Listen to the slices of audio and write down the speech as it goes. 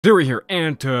Zeeree here,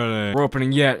 and today we're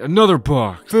opening yet another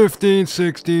box.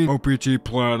 15-16 O-Pee-Chee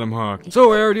Platinum Hockey.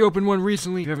 So I already opened one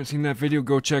recently. If you haven't seen that video,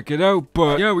 go check it out.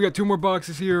 But yeah, we got two more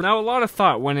boxes here. Now, a lot of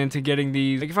thought went into getting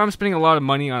these. Like, if I'm spending a lot of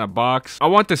money on a box, I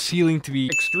want the ceiling to be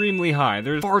extremely high.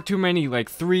 There's far too many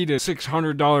like $300 to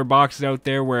 $600 boxes out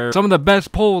there where some of the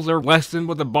best pulls are less than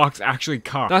what the box actually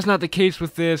costs. That's not the case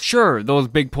with this. Sure, those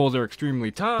big pulls are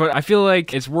extremely tough, but I feel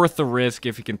like it's worth the risk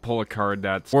if you can pull a card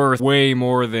that's worth way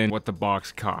more than what the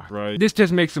box costs. Right? This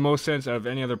just makes the most sense out of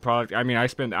any other product. I mean, I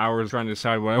spent hours trying to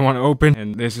decide what I want to open,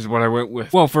 and this is what I went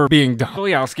with. Well, for being dumb. So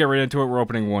yeah, let's get right into it. We're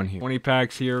opening one here. 20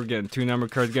 packs here, getting 2 number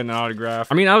cards, getting an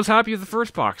autograph. I mean, I was happy with the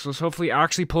first box. Let's hopefully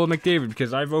actually pull a McDavid,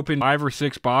 because I've opened 5 or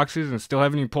 6 boxes and still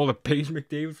haven't even pulled a base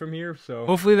McDavid from here. So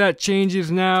hopefully that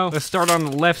changes now. Let's start on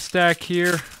the left stack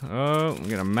here. Oh, we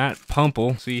got a Matt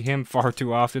Pumple. See him far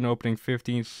too often, opening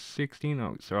 15-16.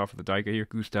 Oh, start off with the die cut here.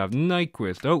 Gustav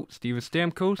Nyquist. Oh, Steven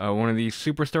Stamkos. One of these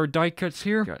superstar die cuts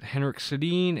here. Got Henrik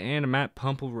Sedin and a Matt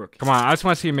Pumple rookie. Come on, I just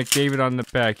want to see a McDavid on the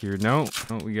back here. No,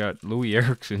 we got Louis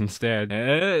Eriksson instead.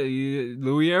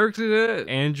 Louis Eriksson.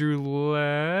 Andrew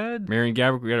Ladd. Marion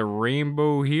Gaborik. We got a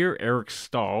rainbow here. Eric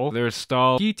Stahl. There's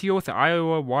Stahl. PTO with the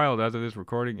Iowa Wild as of this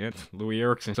recording. It's Louis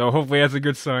Eriksson. So hopefully that's a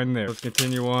good sign there. Let's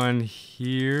continue on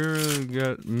here. We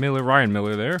got Ryan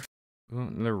Miller there.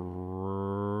 Another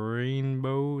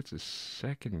rainbow. It's a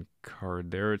second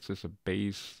card there. It's just a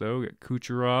base though. Got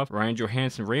Kucherov. Ryan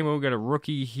Johansson rainbow. Got a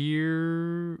rookie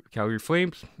here. Calgary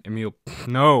Flames. Emile.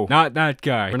 No, not that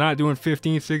guy. We're not doing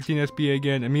 15-16 SBA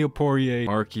again. Emile Poirier.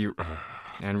 Marky.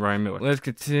 And Ryan Miller. Let's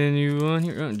continue on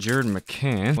here. Jared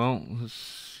McCann. Well, let's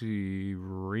see.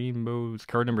 Rainbows.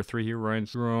 Card number 3 here. Ryan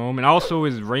Strome. And also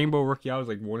his rainbow rookie out was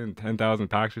like 1 in 10,000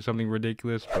 packs or something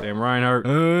ridiculous. Sam Reinhart.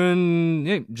 And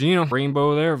hey, Gino.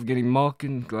 Rainbow there of getting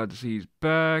Malkin. Glad to see he's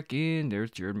back. And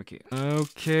there's Jared McCann.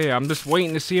 Okay, I'm just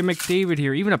waiting to see a McDavid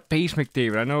here. Even a base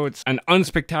McDavid. I know it's an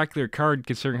unspectacular card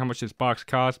considering how much this box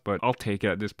costs, but I'll take it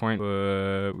at this point.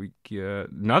 We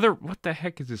get another. What the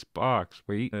heck is this box?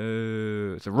 Wait.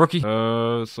 It's a rookie.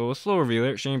 So a slow reveal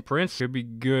there. Shane Prince. Could be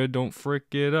good. Don't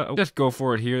frick it up. Just go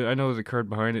for it here. I know there's a card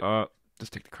behind it.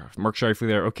 Just take the card. Mark Scheifele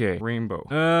there. Okay. Rainbow.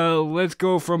 Let's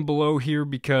go from below here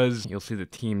because you'll see the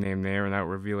team name there and that'll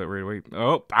reveal it right away.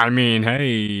 Oh, I mean,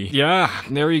 hey. Yeah,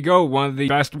 there you go. One of the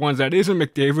best ones that isn't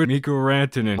McDavid. Mikko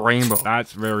Rantanen. Rainbow.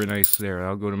 That's very nice there.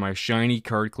 I'll go to my shiny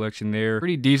card collection there.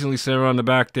 Pretty decently set on the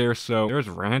back there. So there's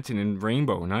Rantanen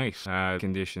Rainbow. Nice.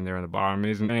 Condition there on the bottom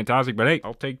isn't fantastic, but hey,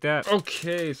 I'll take that.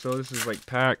 Okay, so this is like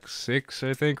pack 6,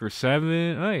 I think, or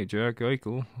 7. Hey, Jack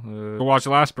Eichel. Go watch the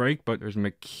last break, but there's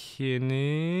McKinnon.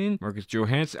 Marcus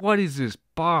Johansson. What is this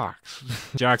box?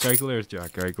 Jack Eichel. There's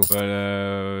Jack Eichel. But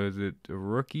is it a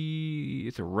rookie?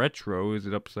 It's a retro. Is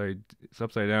it upside? It's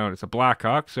upside down. It's a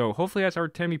Blackhawk. So hopefully that's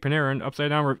Artemi Panarin.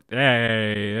 Upside down.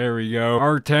 Hey, there we go.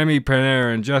 Artemi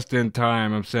Panarin. Just in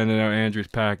time. I'm sending out Andrew's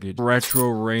package.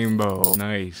 Retro rainbow.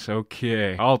 Nice.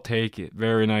 Okay, I'll take it.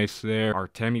 Very nice there.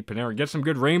 Artemi Panarin. Get some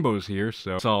good rainbows here.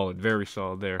 So solid. Very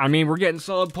solid there. I mean, we're getting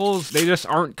solid pulls. They just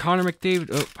aren't Connor McDavid.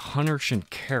 Oh, Hunter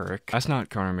Shinkaruk. That's not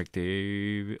Connor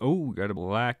McDavid. Oh, got a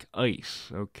black ice.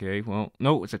 Okay, well,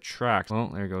 no, it's a track. Well,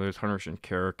 there you go. There's Hunter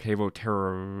Shinkaruk. Cavo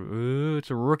Terra.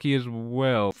 It's a rookie as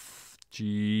well.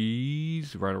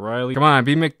 Jeez. Ryan O'Reilly. Come on,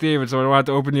 be McDavid so I don't have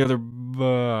to open the other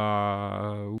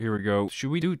here we go.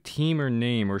 Should we do team or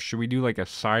name, or should we do like a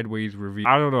sideways review?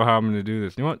 I don't know how I'm going to do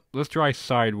this. You know what? Let's try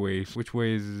sideways. Which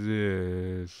way is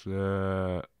this?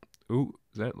 Ooh,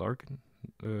 is that Larkin?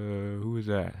 Who is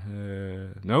that?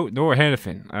 Noah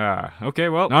Hannafin. Okay,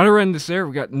 well, not horrendous there.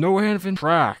 We got Noah Hannafin.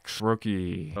 Tracks.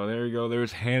 Rookie. Oh, there you go.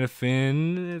 There's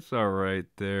Hannafin. It's alright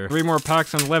there. 3 more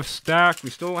packs on the left stack.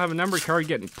 We still don't have a number card.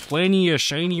 Getting plenty of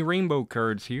shiny rainbow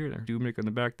cards here. There's Dubnik on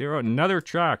the back there. Oh, another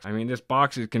track. I mean, this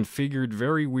box is configured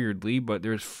very weirdly, but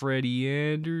there's Freddie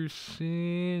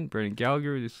Anderson. Brendan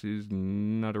Gallagher. This is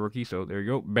not a rookie, so there you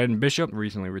go. Ben Bishop.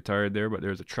 Recently retired there, but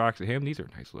there's a tracks of him. These are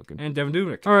nice looking. And Devin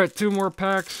Dubnik. Alright, 2 more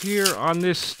packs here on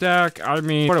this stack. I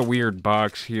mean, what a weird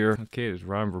box here. Okay, there's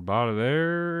Ron Verbata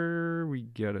there. We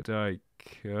got a die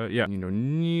cut. Yeah,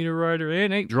 Niederreiter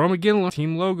and hey, Jerome McGinley.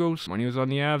 Team logos. When he was on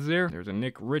the Avs there. There's a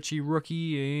Nick Ritchie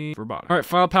rookie and Verbata. Alright,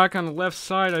 final pack on the left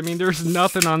side. I mean, there's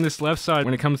nothing on this left side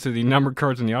when it comes to the numbered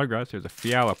cards and the autographs. There's a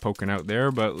Fiala poking out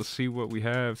there, but let's see what we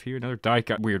have here. Another die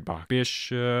cut. Weird box.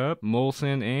 Bishop,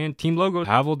 Molson, and team logos.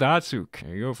 Pavel Datsyuk.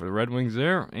 There you go for the Red Wings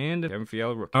there. And Kevin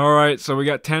Fiala rookie. Alright, so we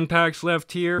got 10 packs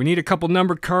left here. We need a couple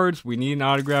numbered cards. We need an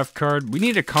autograph card. We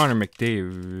need a Connor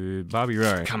McDavid. Bobby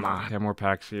Ryan. Come on. 10 more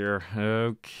packs here.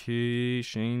 Okay,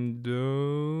 Shane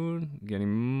Doan.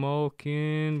 Getting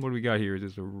Malkin. What do we got here? Is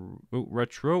this a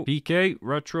retro? PK,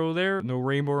 retro there. No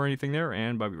rainbow or anything there.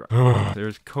 And Bobby Rock.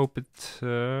 There's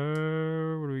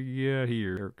Kopitar. What do we got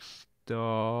here? Eric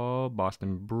Stahl,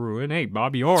 Boston Bruin. Hey,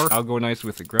 Bobby Orr. I'll go nice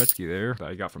with the Gretzky there that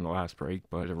I got from the last break.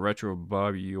 But a retro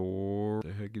Bobby Orr. What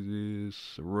the heck is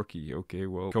this? A rookie. Okay,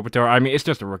 well. Kopitar. I mean, it's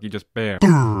just a rookie. Just bam.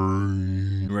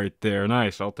 Right there.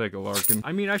 Nice. I'll take a Larkin.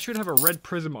 I mean, I should have a red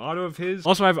prism auto of his.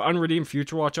 Also, I have an unredeemed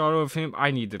Future Watch auto of him.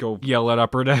 I need to go yell at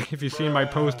Upper Deck. If you've seen my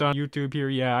post on YouTube here,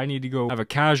 yeah, I need to go have a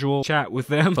casual chat with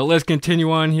them. But let's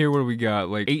continue on here. What do we got?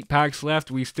 Like 8 packs left.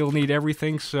 We still need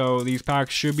everything, so these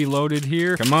packs should be loaded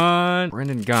here. Come on.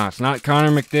 Brendan Goss, not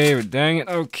Connor McDavid. Dang it.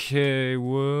 Okay,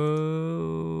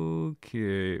 whoa.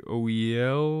 Okay.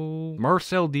 OEL.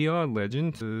 Marcel Dion,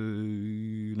 legend.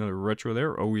 Another retro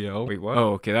there. OEL. Wait, what?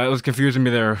 Oh, okay. That was confusing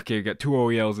me there. Okay, we got 2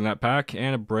 OELs in that pack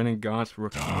and a Brendan Goss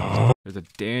rookie. There's a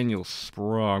Daniel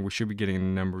Sprong. We should be getting a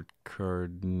numbered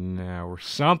card now or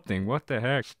something. What the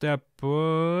heck? Step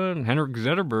on Henrik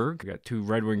Zetterberg. We got 2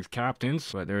 Red Wings captains,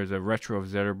 but there's a retro of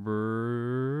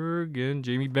Zetterberg and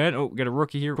Jamie Benn. Oh, we got a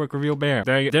rookie here. Quick reveal. Bam.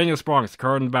 Dang it. Daniel Sprong. It's the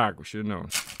card in the back. We should have known.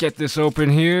 Get this open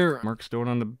here. Mark Stone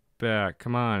on the back.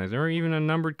 Come on. Is there even a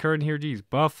numbered card in here? Geez.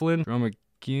 Bufflin. From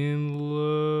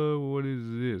McKinley, what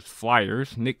is this?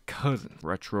 Flyers, Nick Cousins,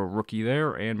 retro rookie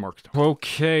there, and Mark Stone.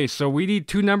 Okay, so we need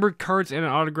 2 numbered cards and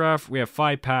an autograph. We have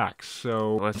 5 packs,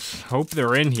 so let's hope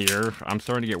they're in here. I'm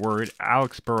starting to get worried.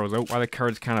 Alex Burrows, oh, why the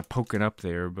card's kind of poking up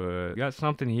there, but we got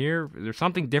something here. Is there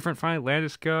something different? Finally,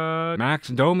 Landeskog, Max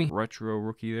Domi, retro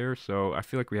rookie there, so I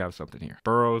feel like we have something here.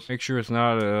 Burrows, make sure it's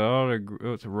not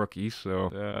it's a rookie,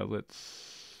 so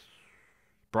let's...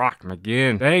 Brock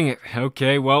McGinn. Dang it.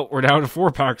 Okay, well, we're down to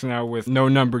 4 packs now with no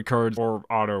numbered cards or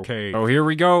auto. Okay, so here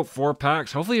we go. 4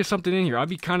 packs. Hopefully there's something in here. I'd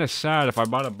be kind of sad if I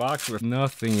bought a box with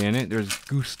nothing in it. There's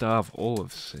Gustav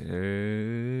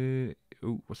Olofsson.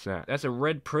 Ooh, what's that? That's a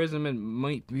red prism. It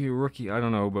might be a rookie. I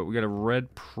don't know, but we got a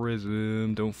red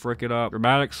prism. Don't frick it up.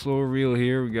 Dramatic slow reveal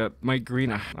here. We got Mike Green.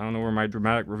 I don't know where my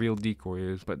dramatic reveal decoy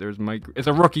is, but there's Mike. It's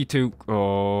a rookie too.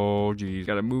 Oh, geez.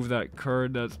 Gotta move that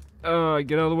card. That's get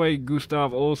out of the way,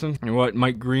 Gustav Olsen. You know what,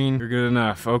 Mike Green? You're good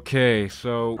enough. Okay,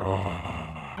 so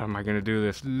how am I gonna do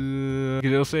this?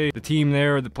 They'll say the team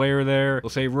there, the player there. They'll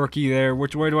say rookie there.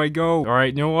 Which way do I go? All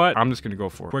right, you know what? I'm just gonna go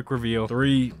for it. Quick reveal.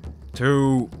 3,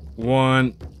 2,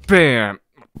 1, bam.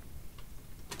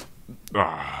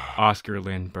 Oscar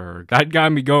Lindberg. That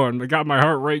got me going. That got my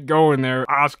heart rate going there.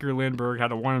 Oscar Lindberg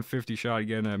had a 1 in 50 shot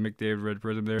again at McDavid Red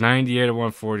Prism there. 98 of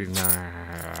 149.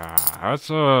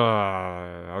 That's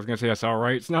I was gonna say that's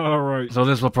alright. It's not alright. So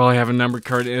this will probably have a numbered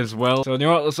card as well. So you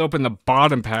know what? Let's open the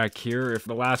bottom pack here. If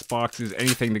the last box is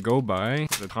anything to go by.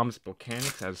 The Thomas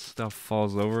Volcanics as stuff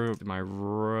falls over. Am I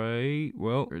right?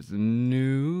 Well, there's the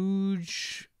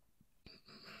Nuge.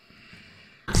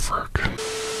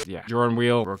 Yeah, Jordan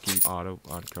Wheel, rookie auto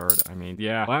on card. I mean,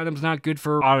 yeah, Platinum's not good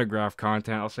for autograph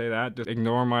content. I'll say that. Just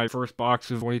ignore my first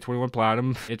box of 2021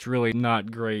 Platinum. It's really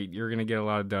not great. You're gonna get a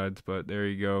lot of duds, but there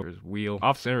you go. There's Wheel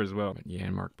off center as well. Yeah,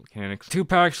 and Mark Mechanics. 2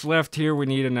 packs left here. We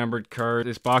need a numbered card.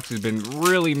 This box has been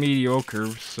really mediocre,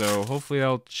 so hopefully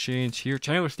that'll change here.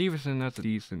 Chandler Stevenson, that's a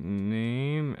decent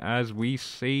name. As we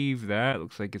save that,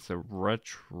 looks like it's a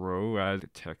retro. As the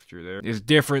texture there is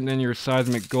different than your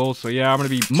seismic gold. So yeah, I'm gonna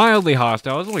be mildly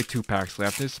hostile. There's only 2 packs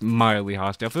left. It's mildly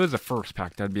hostile. If it was a first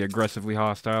pack, that'd be aggressively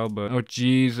hostile. But oh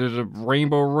geez, there's a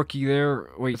rainbow rookie there.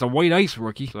 Wait, it's a white ice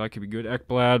rookie, so that could be good.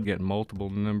 Ekblad, get multiple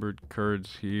numbered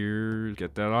cards here.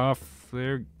 Get that off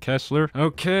there. Kessler.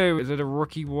 Okay, is it a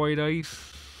rookie white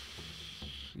ice?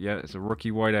 Yeah, it's a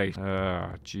rookie white ice.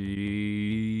 Gee.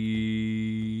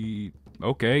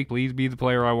 Okay, please be the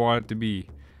player I want it to be.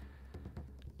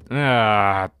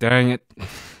 Dang it.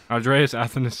 Andreas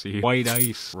Athanasiou, white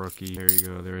ice rookie. There you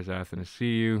go. There's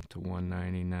Athanasiou to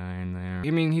 199 there.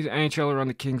 I mean, he's an NHLer on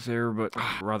the Kings there, but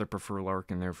I'd rather prefer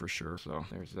Larkin there for sure. So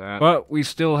there's that. But we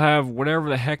still have whatever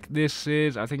the heck this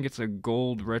is. I think it's a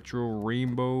gold retro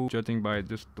rainbow, judging by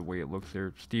just the way it looks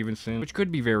there. Stevenson, which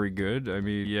could be very good. I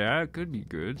mean, yeah, it could be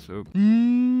good. So,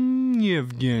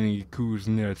 Yevgeny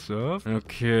Kuznetsov.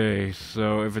 Okay,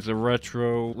 so if it's a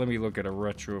retro, let me look at a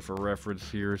retro for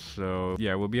reference here. So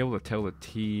yeah, we'll be able to tell the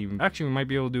team. Actually, we might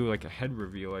be able to do like a head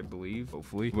reveal, I believe,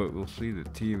 hopefully. But we'll see the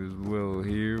team as well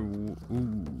here. Ooh.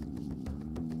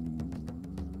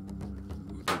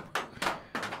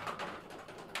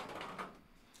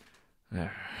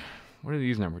 What are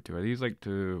these numbered to? Are these like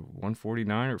to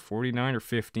 149 or 49 or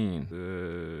 15?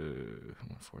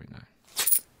 149.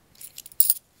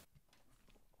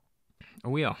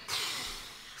 Oh yeah.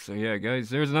 So yeah, guys,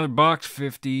 there's another box.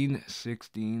 15,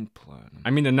 16 Platinum. I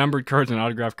mean, the numbered cards and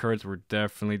autograph cards were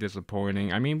definitely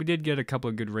disappointing. I mean, we did get a couple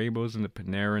of good rainbows in the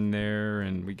Panarin there,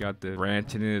 and we got the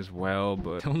Rantanen as well,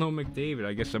 but still no McDavid.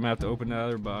 I guess I'm gonna have to open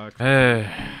another box.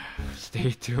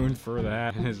 Stay tuned for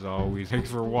that. And as always,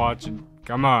 thanks for watching.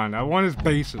 Come on, I want his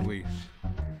base at least.